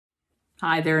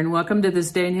Hi there and welcome to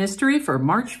this day in history for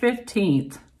March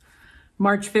 15th.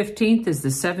 March 15th is the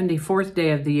 74th day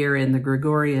of the year in the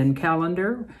Gregorian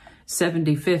calendar,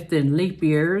 75th in leap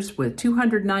years, with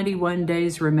 291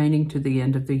 days remaining to the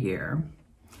end of the year.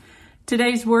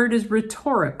 Today's word is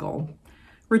rhetorical.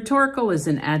 Rhetorical is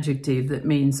an adjective that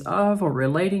means of or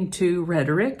relating to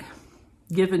rhetoric,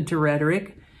 given to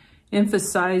rhetoric,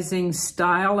 emphasizing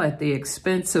style at the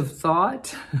expense of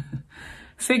thought,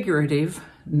 figurative,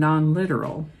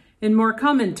 non-literal. In more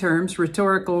common terms,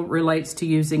 rhetorical relates to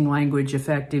using language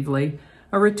effectively.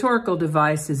 A rhetorical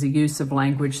device is a use of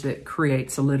language that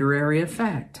creates a literary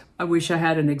effect. I wish I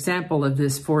had an example of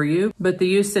this for you, but the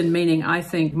use and meaning I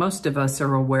think most of us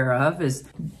are aware of is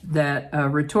that a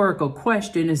rhetorical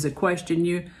question is a question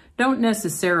you don't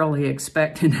necessarily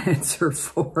expect an answer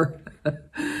for,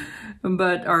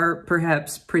 but are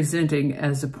perhaps presenting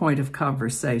as a point of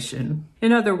conversation.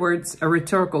 In other words, a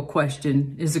rhetorical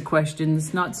question is a question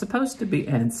that's not supposed to be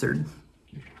answered.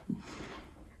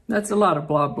 That's a lot of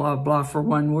blah, blah, blah for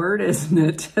one word, isn't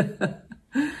it?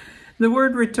 The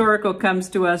word rhetorical comes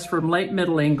to us from late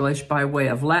Middle English by way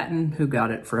of Latin, who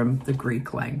got it from the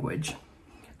Greek language.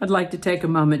 I'd like to take a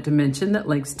moment to mention that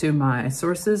links to my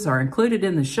sources are included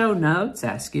in the show notes.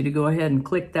 Ask you to go ahead and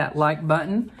click that like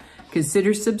button.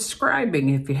 Consider subscribing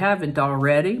if you haven't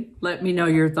already. Let me know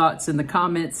your thoughts in the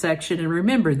comments section, and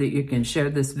remember that you can share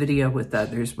this video with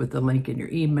others with the link in your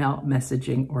email,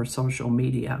 messaging, or social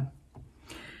media.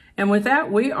 And with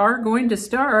that, we are going to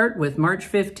start with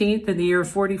March 15th in the year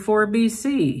 44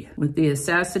 BC, with the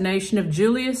assassination of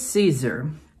Julius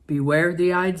Caesar. Beware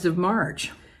the Ides of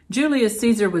March. Julius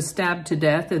Caesar was stabbed to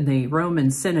death in the Roman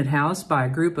Senate House by a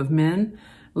group of men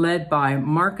led by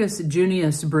Marcus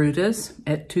Junius Brutus,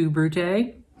 et tu,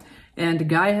 Brute, and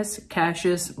Gaius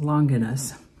Cassius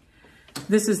Longinus.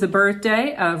 This is the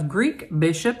birthday of Greek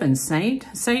bishop and saint,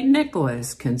 St.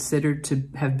 Nicholas, considered to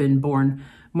have been born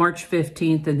March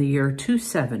 15th in the year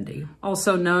 270.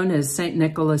 Also known as St.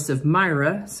 Nicholas of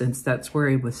Myra, since that's where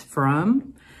he was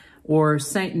from, or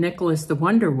St. Nicholas the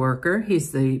Wonder Worker.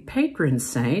 He's the patron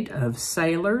saint of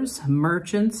sailors,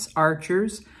 merchants,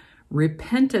 archers,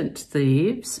 repentant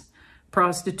thieves,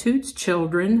 prostitutes,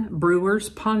 children, brewers,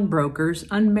 pawnbrokers,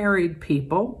 unmarried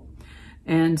people,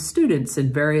 and students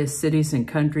in various cities and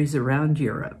countries around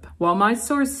Europe. While my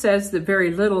source says that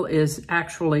very little is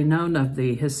actually known of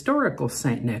the historical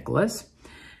St. Nicholas,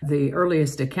 the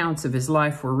earliest accounts of his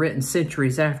life were written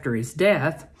centuries after his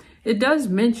death, it does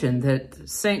mention that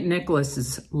St.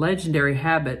 Nicholas's legendary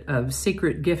habit of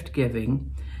secret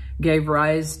gift-giving gave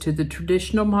rise to the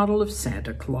traditional model of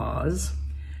Santa Claus.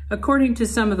 According to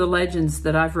some of the legends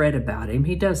that I've read about him,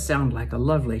 he does sound like a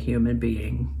lovely human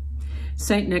being.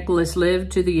 St. Nicholas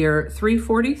lived to the year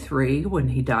 343 when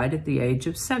he died at the age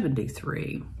of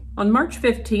 73. On March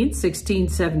 15,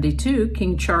 1672,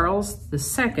 King Charles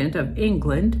II of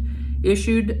England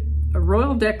issued a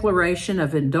royal declaration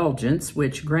of indulgence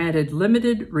which granted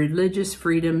limited religious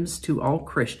freedoms to all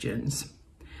Christians.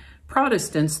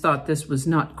 Protestants thought this was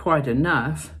not quite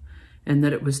enough and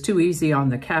that it was too easy on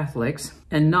the Catholics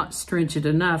and not stringent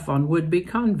enough on would-be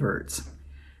converts.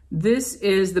 This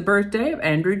is the birthday of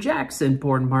Andrew Jackson,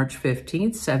 born March 15,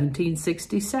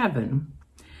 1767.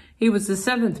 He was the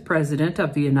 7th president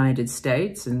of the United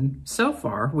States, and so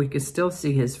far we can still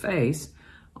see his face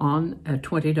on a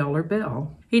 $20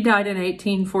 bill. He died in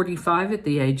 1845 at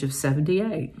the age of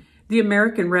 78. The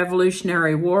American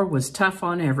Revolutionary War was tough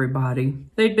on everybody.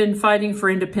 They'd been fighting for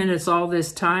independence all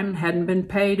this time, hadn't been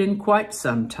paid in quite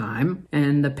some time,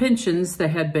 and the pensions they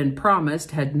had been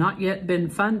promised had not yet been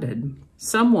funded.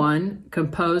 Someone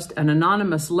composed an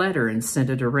anonymous letter and sent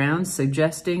it around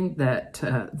suggesting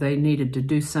that they needed to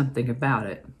do something about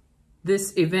it.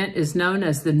 This event is known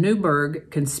as the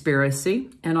Newburgh Conspiracy,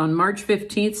 and on March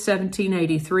 15,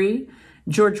 1783,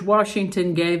 George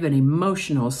Washington gave an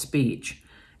emotional speech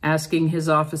asking his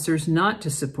officers not to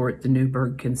support the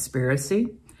Newburgh Conspiracy.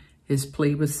 His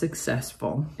plea was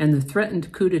successful, and the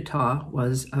threatened coup d'etat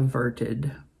was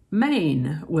averted.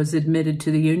 Maine was admitted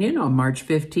to the Union on March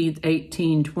 15,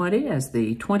 1820, as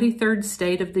the 23rd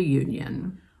state of the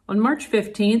Union. On March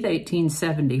 15,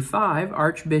 1875,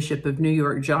 Archbishop of New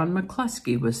York John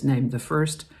McCluskey was named the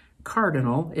first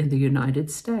cardinal in the United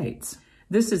States.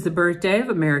 This is the birthday of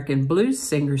American blues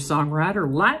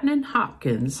singer-songwriter Lightnin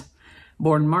Hopkins,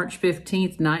 born March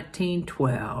 15,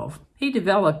 1912. He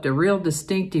developed a real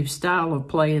distinctive style of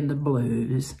playing the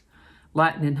blues.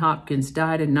 Lightnin Hopkins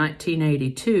died in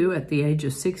 1982 at the age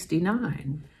of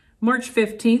 69. March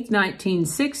 15,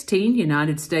 1916,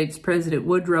 United States President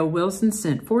Woodrow Wilson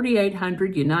sent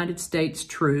 4,800 United States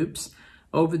troops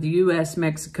over the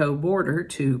U.S.-Mexico border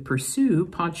to pursue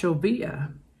Pancho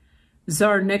Villa.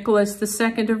 Tsar Nicholas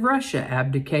II of Russia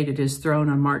abdicated his throne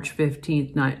on March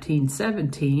 15,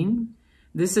 1917.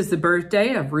 This is the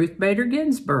birthday of Ruth Bader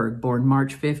Ginsburg, born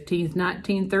March 15,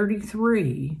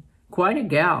 1933. Quite a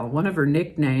gal. One of her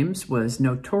nicknames was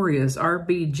Notorious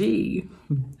RBG.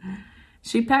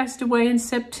 She passed away in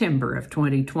September of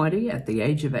 2020 at the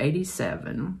age of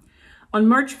 87. On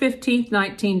March 15,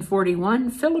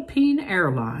 1941, Philippine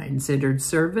Airlines entered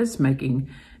service, making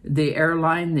the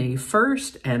airline the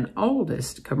first and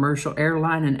oldest commercial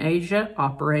airline in Asia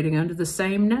operating under the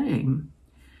same name.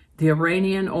 The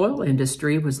Iranian oil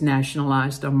industry was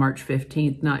nationalized on March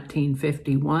 15,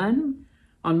 1951.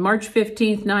 On March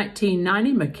 15,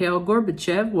 1990, Mikhail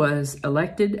Gorbachev was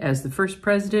elected as the first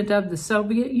president of the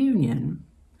Soviet Union.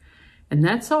 And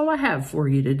that's all I have for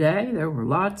you today. There were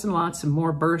lots and lots of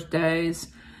more birthdays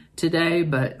today,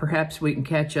 but perhaps we can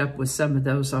catch up with some of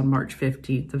those on March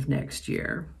 15th of next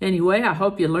year. Anyway, I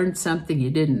hope you learned something you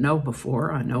didn't know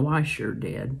before. I know I sure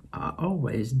did. I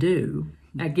always do.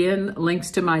 Again, links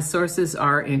to my sources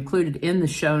are included in the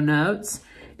show notes,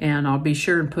 and I'll be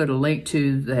sure and put a link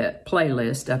to that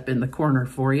playlist up in the corner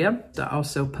for you. I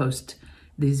also post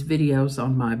these videos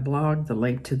on my blog. The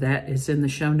link to that is in the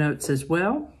show notes as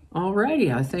well.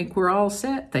 Alrighty, I think we're all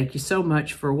set. Thank you so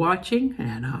much for watching,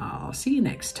 and I'll see you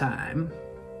next time.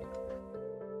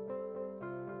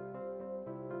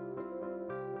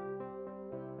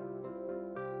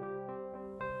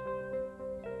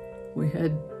 We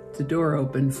had the door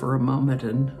open for a moment,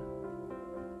 and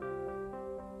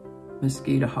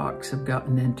mosquito hawks have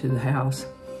gotten into the house.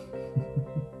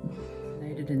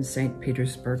 Nated in St.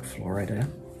 Petersburg, Florida.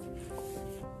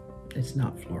 It's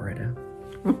not Florida.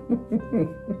 Okay,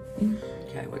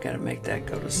 we gotta make that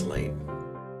go to sleep.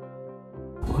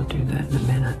 We'll do that in a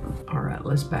minute. All right,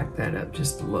 let's back that up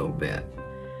just a little bit.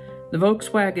 The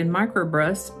Volkswagen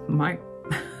microbus,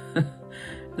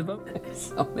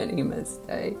 so many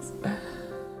mistakes.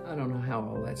 I don't know how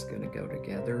all that's gonna go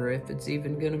together, or if it's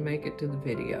even gonna make it to the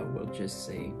video. We'll just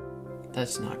see.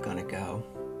 That's not gonna go.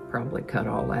 Probably cut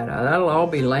all that out. That'll all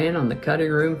be laying on the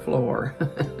cutting room floor.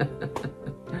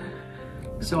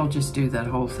 So I'll just do that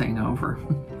whole thing over.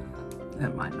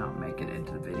 That might not make it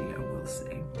into the video, we'll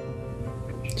see.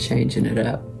 Changing it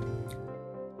up.